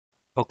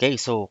Okay,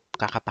 so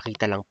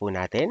kakapakita lang po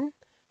natin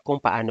kung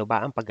paano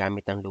ba ang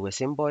paggamit ng Lewis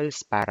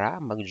symbols para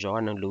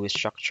mag-draw ng Lewis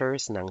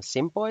structures ng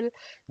simple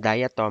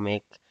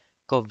diatomic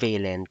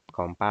covalent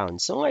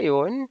compounds. So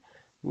ngayon,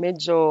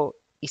 medyo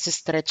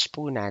isi-stretch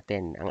po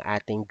natin ang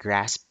ating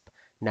grasp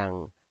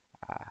ng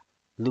ah,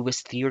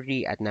 Lewis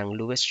theory at ng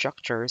Lewis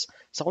structures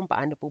sa kung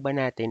paano po ba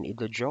natin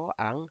i-draw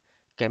ang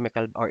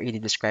chemical or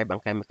i-describe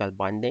ang chemical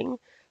bonding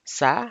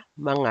sa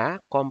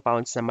mga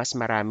compounds na mas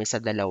marami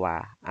sa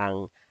dalawa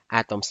ang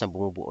atoms na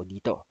bumubuo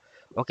dito.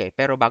 Okay,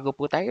 pero bago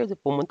po tayo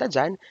pumunta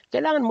dyan,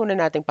 kailangan muna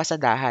nating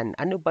pasadahan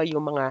ano ba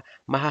yung mga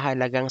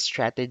mahahalagang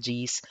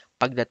strategies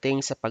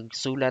pagdating sa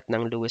pagsulat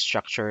ng Lewis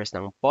structures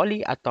ng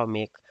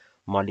polyatomic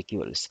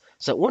molecules.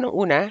 So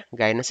unang-una,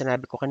 gaya ng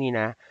sinabi ko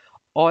kanina,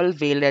 all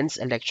valence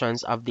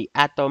electrons of the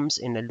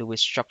atoms in a Lewis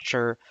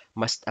structure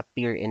must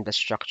appear in the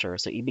structure.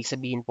 So, ibig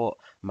sabihin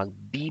po,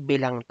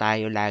 magbibilang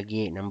tayo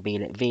lagi ng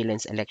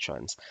valence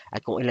electrons.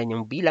 At kung ilan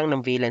yung bilang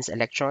ng valence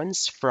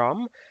electrons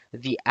from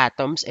the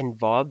atoms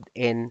involved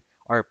in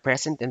or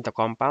present in the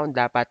compound,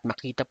 dapat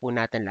makita po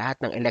natin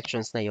lahat ng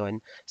electrons na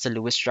yon sa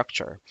Lewis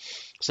structure.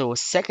 So,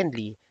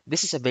 secondly,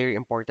 this is a very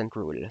important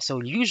rule.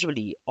 So,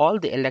 usually, all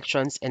the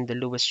electrons in the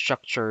Lewis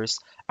structures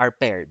are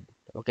paired.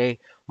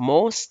 Okay?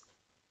 Most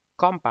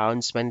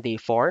compounds, when they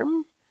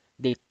form,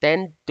 they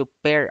tend to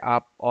pair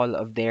up all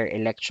of their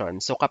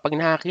electrons. So kapag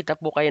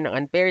nakakita po kayo ng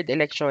unpaired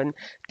electron,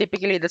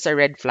 typically that's a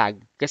red flag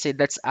kasi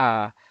that's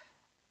a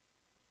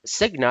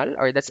signal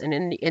or that's an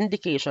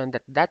indication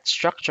that that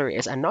structure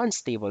is a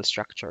non-stable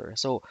structure.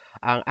 So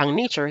ang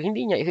nature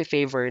hindi niya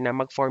i-favor na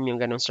mag-form yung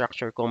ganong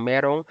structure kung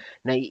merong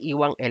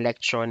naiiwang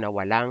electron na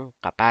walang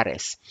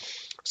kapares.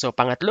 So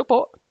pangatlo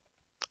po,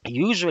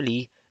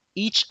 usually,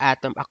 each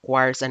atom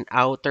acquires an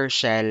outer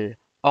shell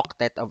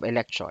octet of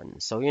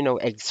electrons. So, in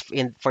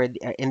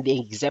the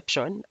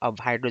exception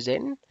of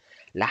hydrogen,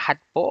 lahat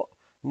po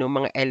ng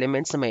mga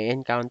elements na may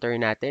encounter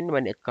natin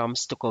when it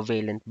comes to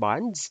covalent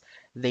bonds,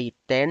 they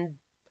tend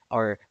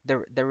or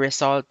the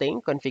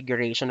resulting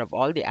configuration of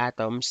all the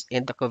atoms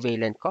in the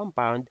covalent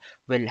compound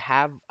will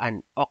have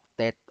an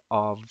octet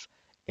of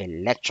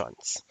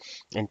electrons.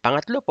 And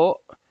pangatlo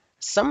po,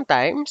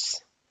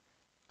 sometimes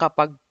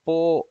kapag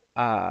po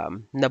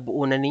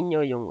nabuo na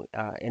ninyo yung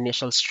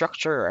initial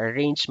structure or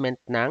arrangement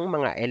ng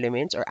mga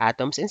elements or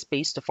atoms in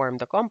space to form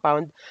the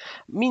compound,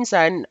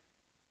 minsan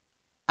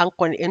ang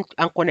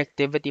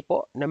connectivity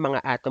po ng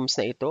mga atoms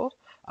na ito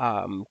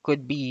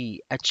could be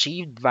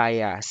achieved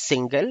via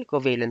single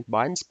covalent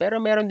bonds,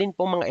 pero meron din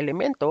po mga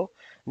elemento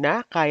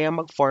na kaya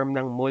mag-form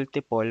ng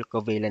multiple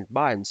covalent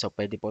bonds. So,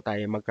 pwede po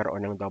tayo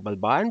magkaroon ng double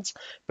bonds,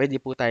 pwede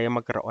po tayo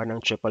magkaroon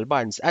ng triple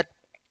bonds. At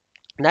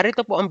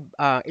narito po ang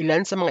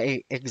ilan sa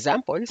mga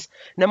examples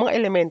ng mga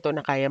elemento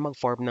na kaya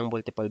mag-form ng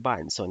multiple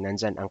bonds. So,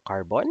 nandyan ang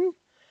carbon,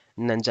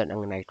 nandyan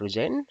ang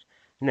nitrogen,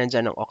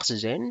 nandyan ang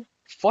oxygen,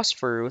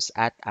 phosphorus,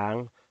 at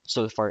ang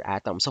sulfur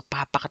atom. So,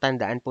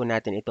 papakatandaan po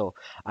natin ito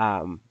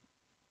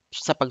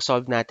sa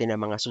pag-solve natin ng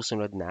mga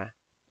susunod na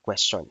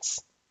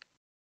questions.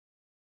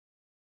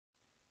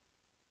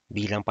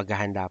 Bilang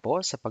paghahanda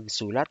po sa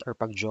pagsulat or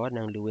pag-draw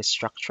ng Lewis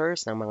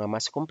structures ng mga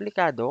mas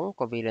komplikadong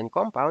covalent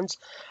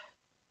compounds,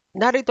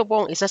 narito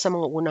po ang isa sa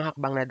mga unang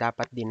hakbang na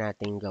dapat din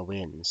nating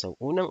gawin. So,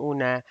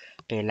 unang-una,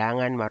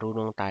 kailangan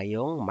marunong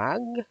tayong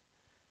magsulat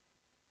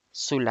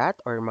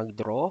or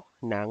mag-draw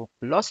ng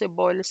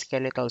plausible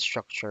skeletal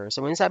structure.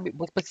 So,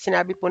 pag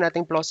sinabi po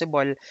nating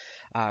plausible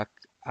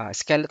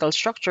skeletal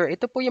structure,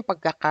 ito po yung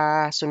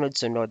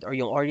pagkakasunod-sunod or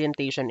yung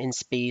orientation in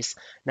space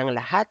ng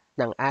lahat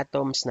ng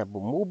atoms na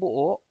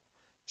bumubuo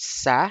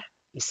sa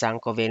isang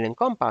covalent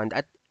compound.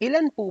 At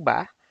ilan po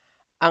ba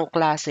ang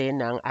klase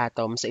ng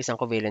atom sa isang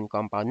covalent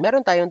compound?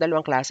 Meron tayong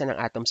dalawang klase ng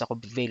atom sa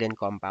covalent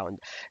compound.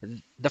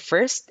 The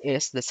first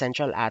is the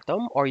central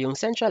atom or yung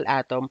central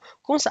atom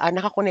kung saan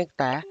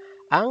nakakonekta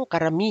ang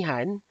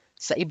karamihan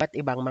sa iba't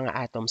ibang mga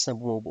atoms na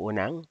bumubuo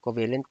ng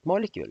covalent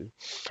molecule.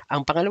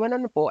 Ang pangalawa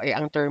naman po ay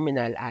ang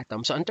terminal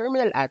atom. So, ang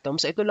terminal atom,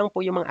 so ito lang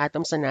po yung mga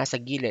atoms na nasa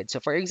gilid. So,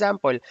 for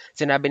example,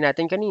 sinabi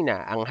natin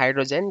kanina, ang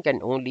hydrogen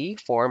can only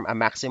form a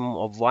maximum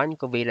of one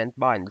covalent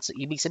bond. So,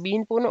 ibig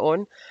sabihin po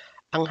noon,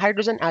 ang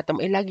hydrogen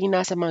atom ay laging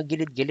nasa mga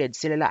gilid-gilid.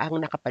 Sila lang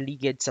ang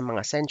nakapaligid sa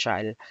mga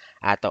central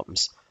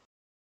atoms.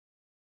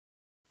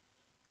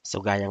 So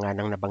gaya nga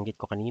ng nabanggit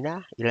ko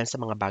kanina, ilan sa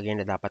mga bagay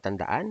na dapat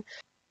tandaan,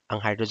 ang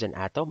hydrogen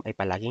atom ay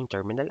palaging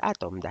terminal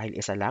atom dahil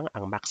isa lang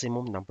ang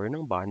maximum number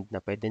ng bond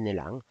na pwede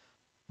nilang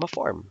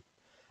ma-form.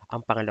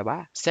 Ang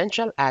pangalawa,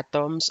 central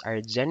atoms are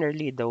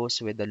generally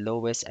those with the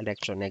lowest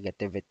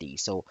electronegativity.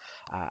 So,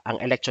 ang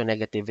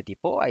electronegativity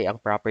po ay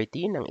ang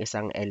property ng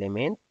isang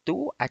element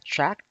to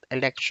attract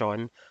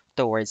electron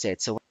towards it.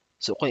 So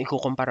kung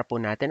ikukumpara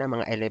po natin ang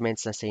mga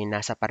elements na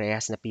nasa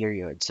parehas na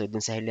period. So,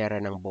 dun sa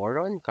hilera ng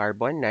boron,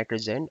 carbon,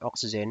 nitrogen,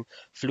 oxygen,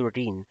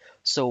 fluorine.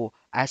 So,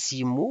 as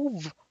you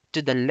move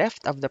to the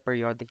left of the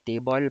periodic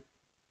table,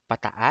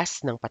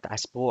 pataas ng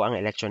pataas po ang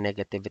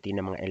electronegativity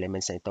ng mga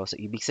elements na ito. So,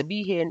 ibig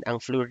sabihin, ang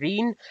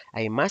fluorine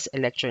ay mas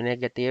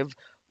electronegative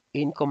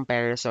in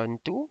comparison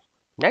to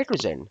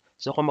nitrogen.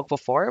 So, kung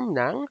magpo-form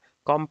ng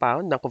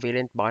compound ng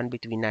covalent bond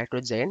between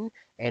nitrogen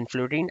and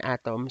fluorine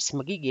atoms,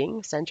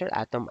 magiging central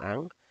atom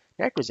ang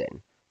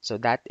nitrogen. So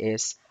that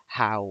is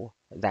how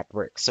that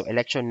works. So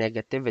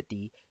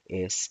electronegativity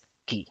is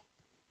key.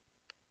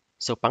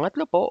 So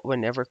pangatlo po,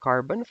 whenever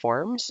carbon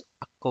forms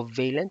a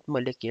covalent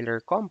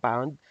molecular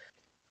compound,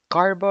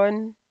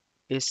 carbon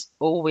is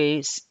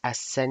always a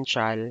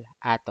central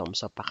atom.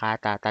 So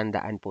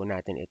pakatatandaan po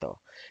natin ito.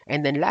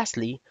 And then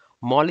lastly,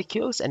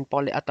 molecules and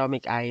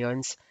polyatomic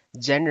ions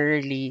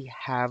generally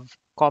have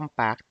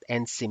compact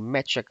and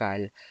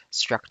symmetrical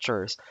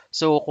structures.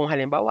 So kung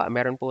halimbawa,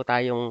 meron po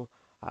tayong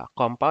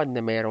compound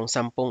na mayroong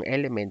 10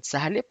 elements,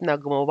 sa halip na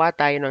gumawa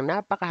tayo ng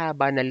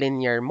napakahaba na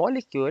linear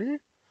molecule,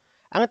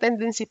 ang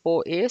tendency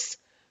po is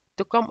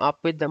to come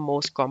up with the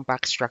most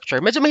compact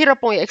structure. Medyo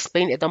mahirap pong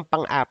i-explain itong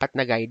pang-apat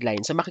na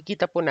guideline. So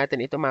makikita po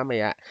natin ito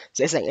mamaya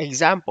sa isang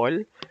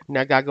example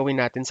na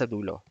gagawin natin sa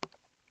dulo.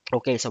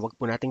 Okay, so wag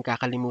po natin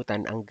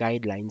kakalimutan ang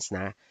guidelines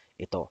na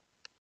ito.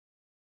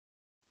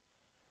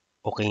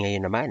 Okay,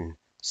 ngayon naman,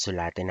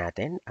 sulatin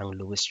natin ang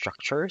Lewis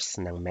structures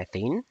ng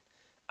methane,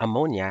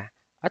 ammonia,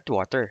 at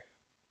water.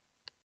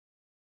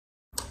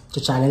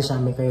 Challenge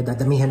namin kayo,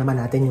 dadamihan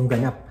naman natin yung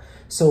ganap.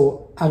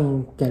 So,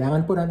 ang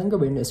kailangan po natin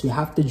gawin is we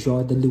have to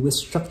draw the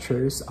Lewis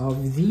structures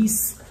of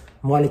these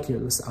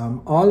molecules,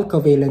 all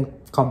covalent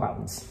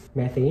compounds.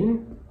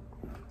 Methane,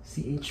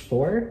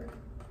 CH4,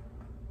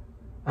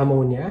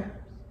 ammonia,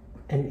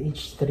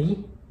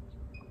 NH3,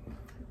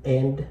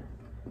 and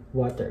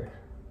water.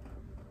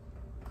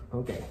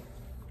 Okay.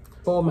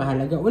 So,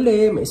 mahalaga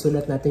uli,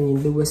 maisulat natin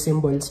yung Lewis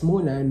symbols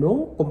muna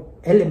no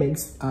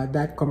elements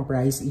that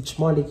comprise each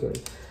molecule.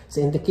 So,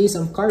 in the case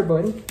of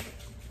carbon,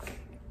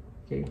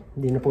 okay,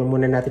 hindi na po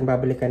muna natin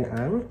babalikan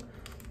ang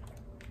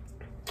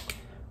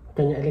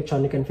kanya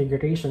electronic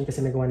configuration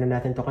kasi nagawa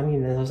na natin to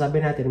kanina. So, sabi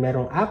natin,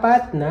 merong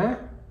 4 na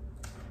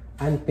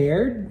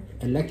unpaired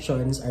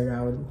electrons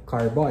around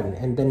carbon.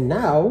 And then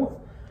now,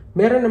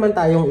 meron naman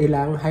tayong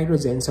ilang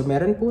hydrogen. So,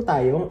 meron po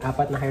tayong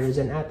 4 na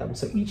hydrogen atom.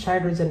 So, each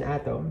hydrogen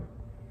atom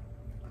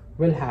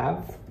will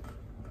have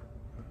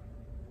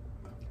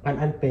an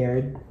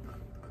unpaired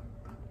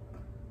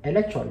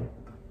electron.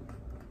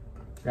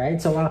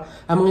 Right? So,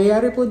 ang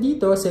mangyayari po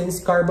dito,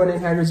 since carbon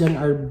and hydrogen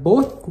are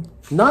both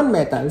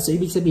non-metal, so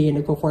ibig sabihin,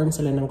 nagpo-form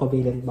sila ng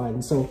covalent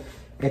bond. So,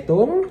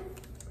 itong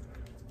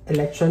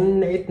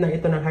electron na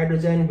ito ng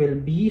hydrogen will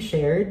be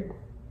shared,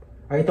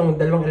 or itong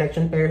dalawang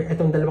electrons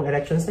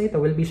na ito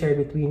will be shared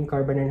between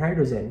carbon and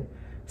hydrogen.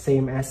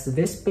 Same as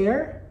this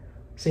pair,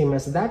 same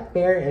as that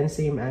pair, and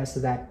same as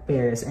that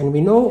pairs. And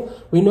we know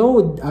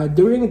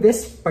during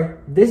this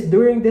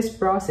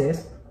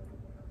process,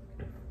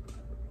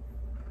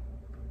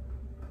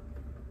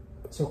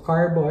 so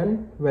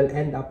carbon will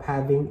end up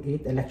having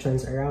 8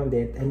 electrons around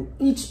it, and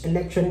each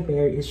electron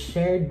pair is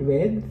shared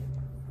with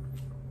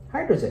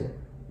hydrogen.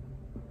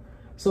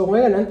 So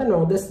ngayon, ang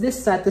tanong, does this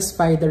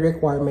satisfy the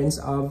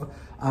requirements of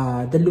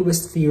the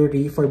Lewis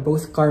theory for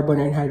both carbon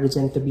and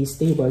hydrogen to be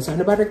stable? So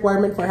ano ba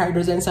requirement for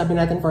hydrogen? Sabi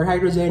natin for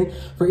hydrogen,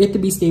 for it to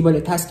be stable,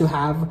 it has to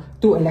have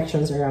 2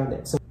 electrons around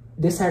it. So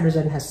this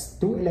hydrogen has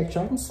 2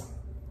 electrons.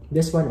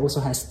 This one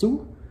also has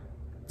 2.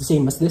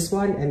 Same as this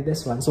one and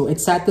this one. So it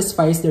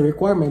satisfies the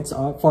requirements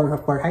for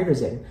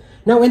hydrogen.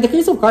 Now, in the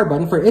case of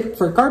carbon,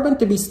 for carbon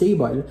to be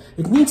stable,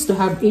 it needs to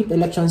have 8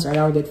 electrons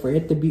around it for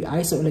it to be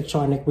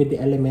isoelectronic with the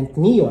element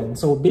neon.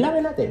 So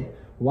bilangin natin.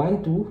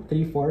 1, 2,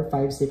 3, 4,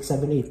 5, 6,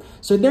 7, 8.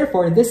 So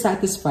therefore, this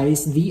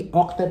satisfies the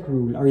octet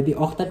rule or the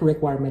octet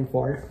requirement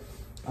for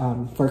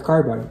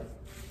carbon.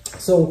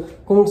 So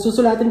kung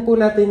susulatin po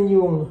natin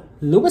yung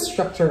Lewis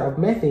structure of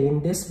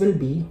methane, this will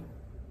be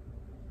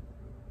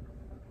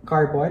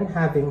carbon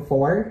having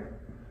 4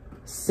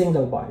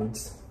 single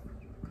bonds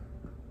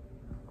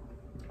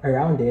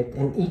around it,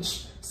 and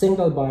each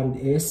single bond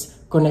is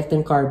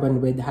connecting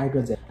carbon with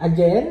hydrogen.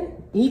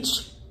 Again,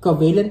 each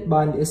covalent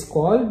bond is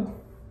called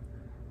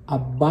a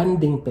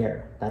bonding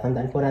pair.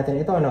 Tatandaan po natin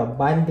ito, no?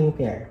 Bonding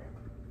pair.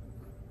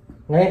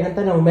 Ngayon, ang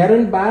tanong,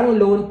 meron bang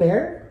lone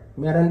pair?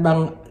 Meron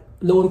bang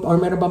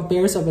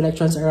pairs of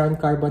electrons around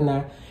carbon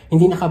na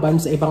hindi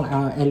nakabond sa ibang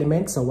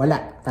elements? So,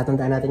 wala.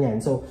 Tatandaan natin yan.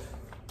 So,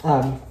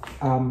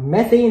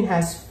 methane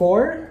has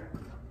 4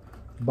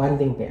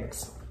 bonding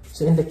pairs.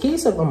 So in the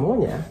case of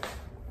ammonia,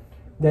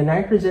 the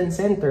nitrogen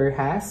center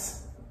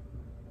has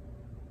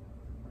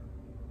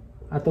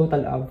a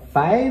total of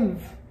 5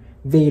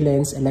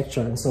 valence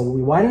electrons. So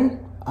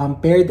one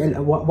pair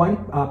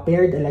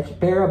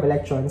of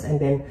electrons, and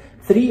then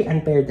 3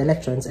 unpaired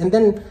electrons. And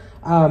then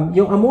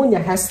yung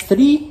ammonia has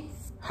 3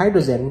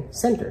 hydrogen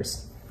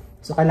centers.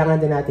 So kailangan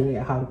din natin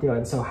i-account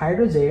yun. So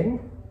hydrogen,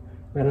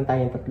 meron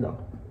tayong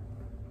 3.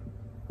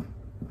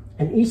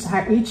 And each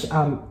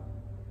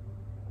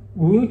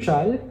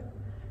neutral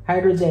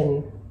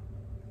hydrogen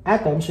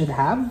atom should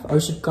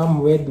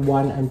come with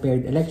 1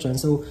 unpaired electron.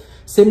 So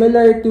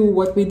similar to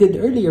what we did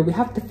earlier, we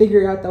have to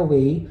figure out a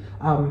way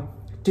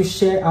to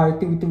share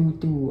or to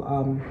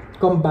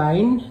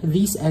combine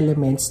these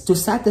elements to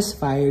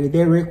satisfy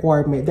their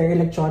requirement, their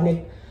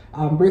electronic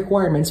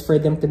requirements for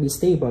them to be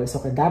stable. So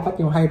dapat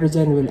yung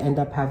hydrogen will end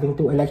up having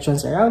 2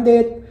 electrons around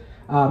it,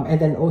 and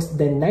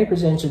then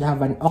nitrogen should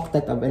have an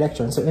octet of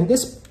electrons. So in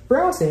this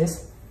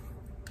process,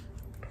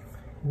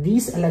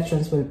 these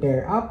electrons will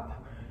pair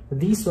up,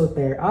 these will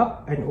pair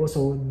up, and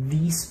also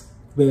these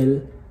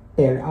will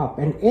pair up.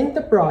 And in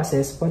the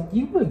process, what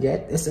you will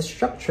get is a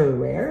structure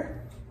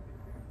where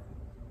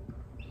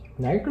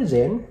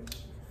nitrogen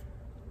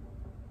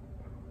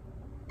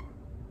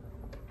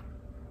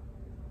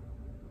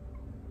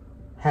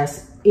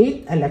has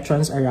 8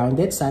 electrons around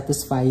it,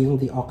 satisfying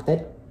the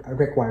octet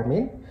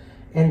requirement.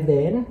 And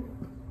then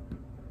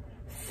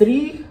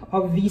 3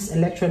 of these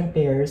electron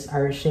pairs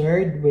are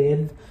shared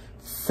with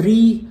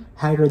 3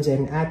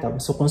 hydrogen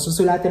atoms. So kung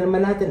susulatin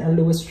naman natin ang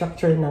Lewis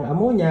structure ng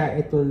ammonia,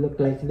 it will look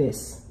like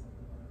this.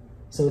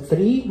 So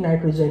 3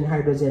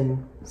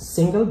 nitrogen-hydrogen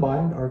single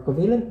bond or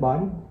covalent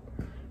bond,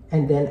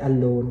 and then a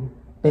lone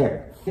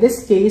pair. In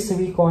this case,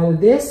 we call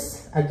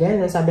this,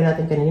 again, sabi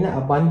natin kanina,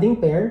 a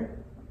bonding pair.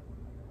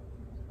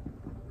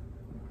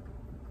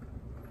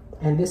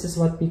 And this is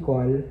what we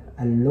call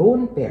a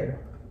lone pair.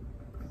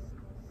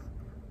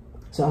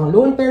 So ang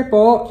lone pair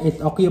po,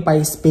 it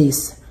occupies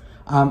space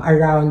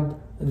around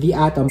the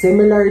atom.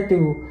 Similar to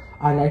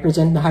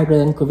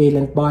nitrogen-hydrogen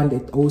covalent bond,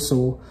 it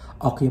also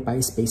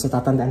occupies space. So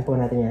tatandaan po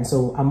natin yan.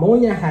 So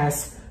ammonia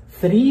has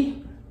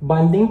 3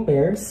 bonding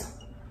pairs,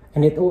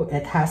 and it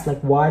has like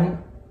 1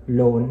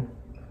 lone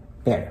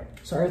pair.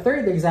 So our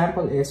third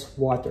example is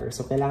water.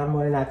 So kailangan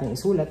muna natin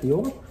isulat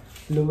yung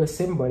Lewis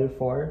symbol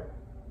for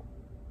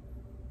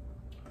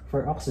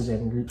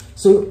oxygen.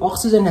 So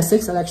oxygen has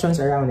 6 electrons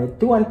around it,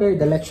 2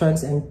 unpaired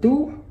electrons and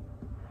 2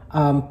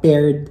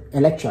 paired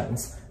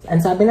electrons.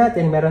 And sabi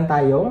natin, meron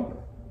tayong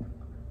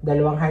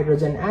 2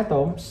 hydrogen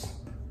atoms,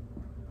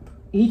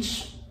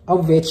 each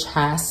of which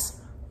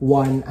has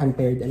 1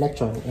 unpaired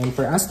electron. And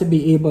for us to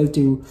be able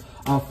to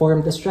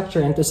form the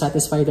structure and to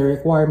satisfy the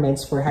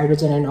requirements for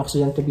hydrogen and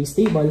oxygen to be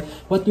stable,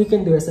 what we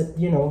can do is that,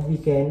 we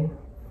can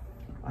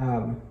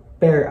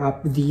pair up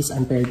these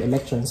unpaired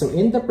electrons. So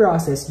in the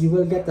process, you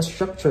will get a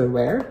structure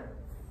where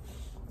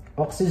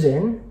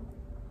oxygen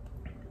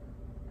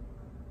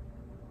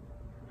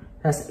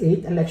has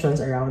 8 electrons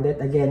around it,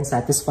 again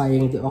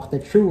satisfying the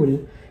octet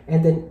rule,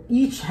 and then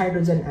each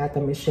hydrogen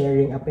atom is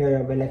sharing a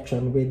pair of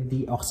electrons with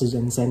the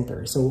oxygen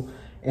center. So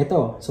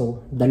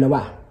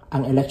dalawa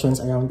ang electrons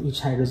around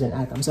each hydrogen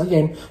atom. So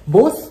again,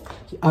 both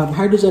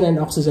hydrogen and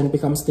oxygen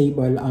become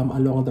stable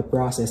along the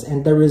process.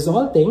 And the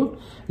resulting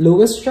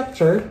Lewis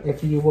structure,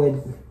 if you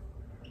would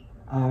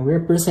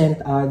represent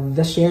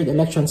the shared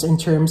electrons in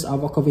terms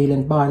of a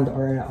covalent bond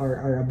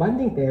or a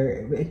bonding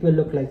pair, it will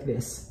look like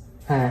this.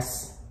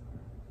 Has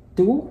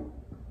 2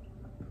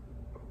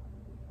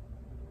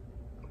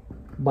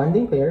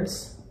 bonding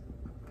pairs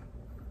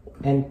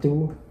and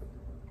 2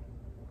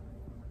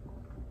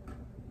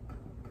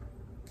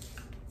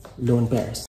 lone pairs.